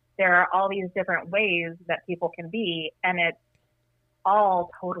there are all these different ways that people can be, and it's all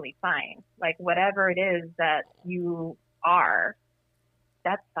totally fine. Like whatever it is that you are,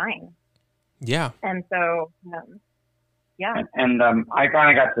 that's fine. Yeah. And so, yeah. And I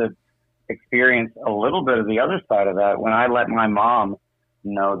kind of got to experience a little bit of the other side of that when I let my mom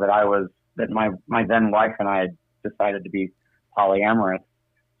know that my then wife and I had decided to be polyamorous.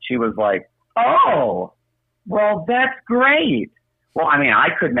 She was like, "Oh, well, that's great." Well, I mean, I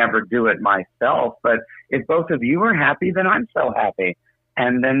could never do it myself, but if both of you are happy, then I'm so happy.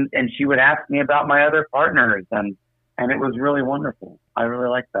 And she would ask me about my other partners, and it was really wonderful. I really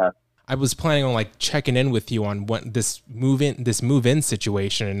liked that. I was planning on like checking in with you on what this move in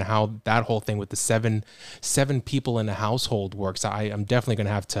situation and how that whole thing with the seven people in a household works. I'm definitely going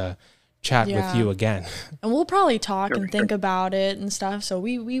to have to chat with you again. And we'll probably talk and think about it and stuff. So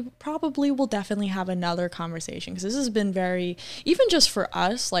we probably will definitely have another conversation, because this has been very, even just for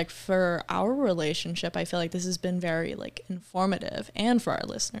us, like for our relationship, I feel like this has been very like informative, and for our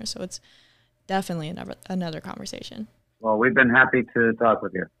listeners. So it's definitely another conversation. Well, we've been happy to talk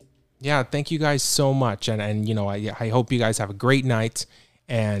with you. Yeah, thank you guys so much. And I hope you guys have a great night.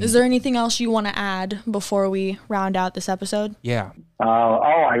 And is there anything else you want to add before we round out this episode? Yeah.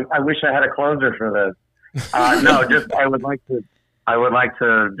 I wish I had a closer for this. No, just I would like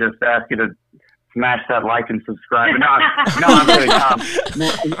to just ask you to smash that like and subscribe. No, I'm kidding.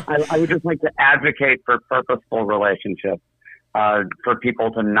 I would just like to advocate for purposeful relationships, for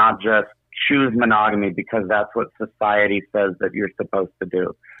people to not just choose monogamy because that's what society says that you're supposed to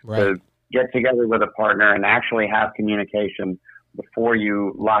do. Right. To get together with a partner and actually have communication before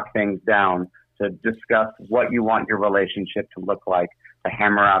you lock things down, to discuss what you want your relationship to look like, to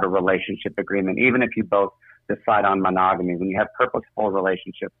hammer out a relationship agreement, even if you both decide on monogamy. When you have purposeful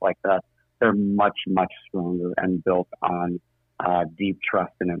relationships like that, they're much, much stronger and built on deep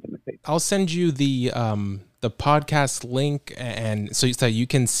trust and intimacy. I'll send you the podcast link, and so you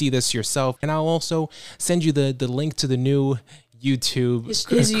can see this yourself. And I'll also send you the link to the new YouTube.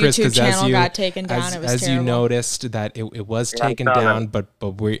 His YouTube channel got taken down. It was as terrible. You noticed that it was taken down, but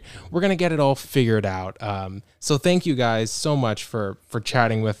we're gonna get it all figured out. So thank you guys so much for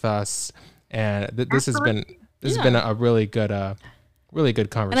chatting with us, and this has been a really good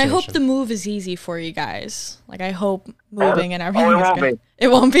conversation. And I hope the move is easy for you guys. Like I hope moving and everything. It won't be. It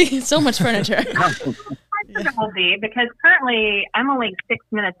won't be. So much furniture. It will be, because currently I'm only 6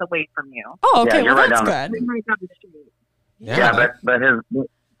 minutes away from you. Oh, okay. Yeah, well, right that's down good. Right down the street. Yeah,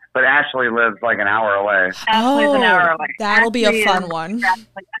 but Ashley lives like an hour away. Ashley's an hour away. That'll be a fun one.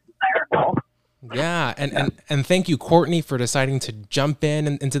 Yeah, and thank you, Courtney, for deciding to jump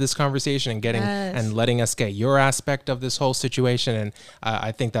into this conversation and and letting us get your aspect of this whole situation. And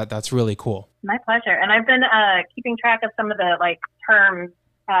I think that's really cool. My pleasure. And I've been keeping track of some of the terms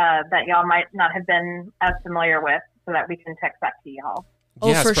that y'all might not have been as familiar with, so that we can text that to y'all.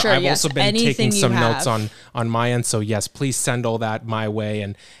 Yes, for sure. I've yes. also been Anything taking some you notes have. on my end. So yes, please send all that my way,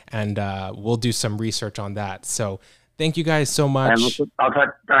 and we'll do some research on that. So thank you guys so much. All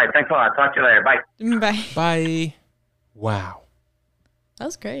right, thanks a lot. Talk to you later. Bye. Bye. Bye. Wow. That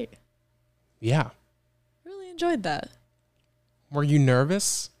was great. Yeah. Really enjoyed that. Were you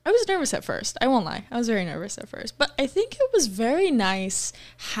nervous? I was nervous at first. I won't lie. I was very nervous at first. But I think it was very nice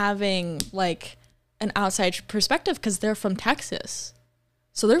having an outside perspective, because they're from Texas.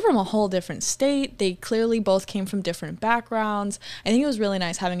 So they're from a whole different state. They clearly both came from different backgrounds. I think it was really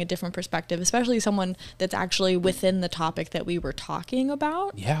nice having a different perspective, especially someone that's actually within the topic that we were talking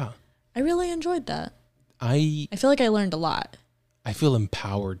about. Yeah. I really enjoyed that. I feel like I learned a lot. I feel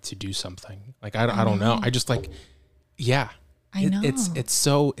empowered to do something. Like, I don't know. I just like, yeah. I know. It's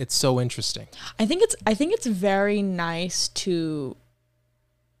so interesting. I think it's very nice to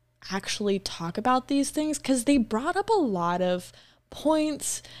actually talk about these things because they brought up a lot of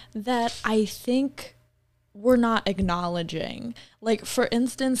points that I think we're not acknowledging. Like, for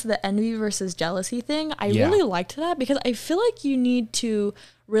instance, the envy versus jealousy thing. I really liked that because I feel like you need to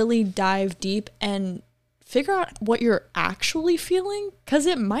really dive deep and figure out what you're actually feeling, because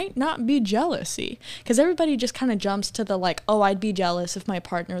it might not be jealousy, because everybody just kind of jumps to the like, oh, I'd be jealous if my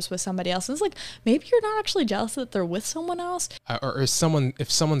partner's with somebody else. And it's like, maybe you're not actually jealous that they're with someone else. Or if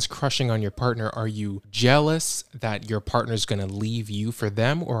someone's crushing on your partner, are you jealous that your partner's going to leave you for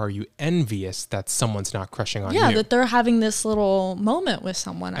them, or are you envious that someone's not crushing on you? Yeah, that they're having this little moment with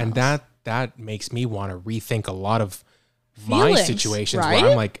someone else. And that makes me want to rethink a lot of my situations, right?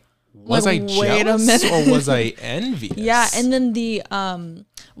 where I'm like, was I jealous or was I envious? Yeah, and then the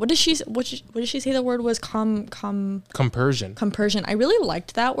what did she say the word was? Compersion. Compersion. I really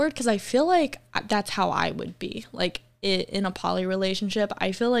liked that word because I feel like that's how I would be. Like, in a poly relationship,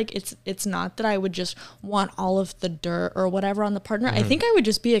 I feel like it's not that I would just want all of the dirt or whatever on the partner. I think I would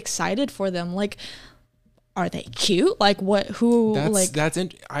just be excited for them. Like, are they cute? Like, what? Who?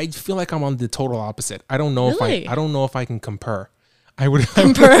 I feel like I'm on the total opposite. I don't know if I can compare. I would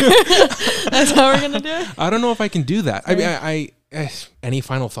compare. That's how we're gonna do it. I don't know if I can do that. Sorry. I mean, any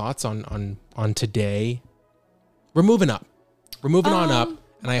final thoughts on today? We're moving up. We're moving on up,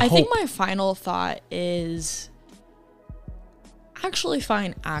 and I think my final thought is actually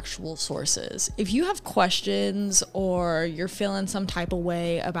find actual sources. If you have questions or you're feeling some type of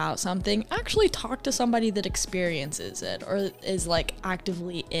way about something, actually talk to somebody that experiences it or is like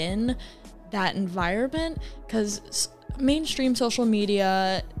actively in that environment, because mainstream social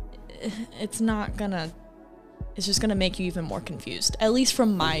media, it's just gonna make you even more confused, at least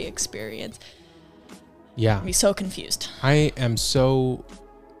from my experience. Yeah, I'd be so confused. I am so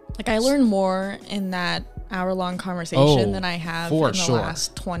like, I learned more in that hour-long conversation than I have in the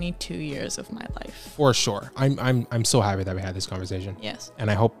last 22 years of my life. For sure. I'm so happy that we had this conversation. Yes.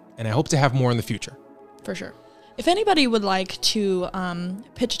 And I hope to have more in the future. For sure. If anybody would like to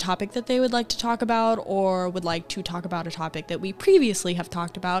pitch a topic that they would like to talk about, or would like to talk about a topic that we previously have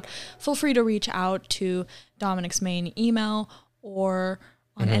talked about, feel free to reach out to Dominic's main email or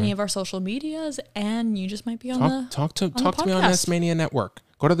on any of our social medias, and you just might be on talk to me on Nestmania Network.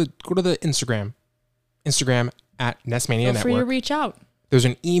 Go to the Instagram at Nestmania Network. Feel free to reach out. There's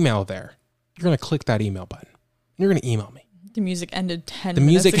an email there. You're gonna click that email button. You're gonna email me. The music ended 10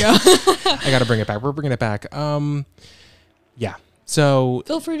 minutes ago. I got to bring it back. We're bringing it back. Yeah. So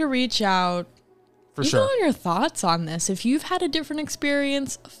feel free to reach out. For sure. On your thoughts on this. If you've had a different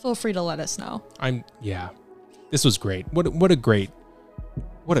experience, feel free to let us know. This was great. What a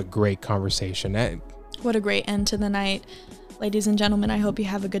great conversation. What a great end to the night. Ladies and gentlemen, I hope you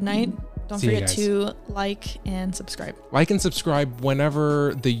have a good night. Don't forget to like and subscribe. Like and subscribe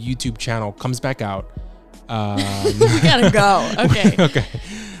whenever the YouTube channel comes back out. We gotta go. Okay. Okay.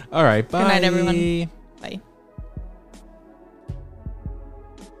 All right. Bye. Good night, everyone.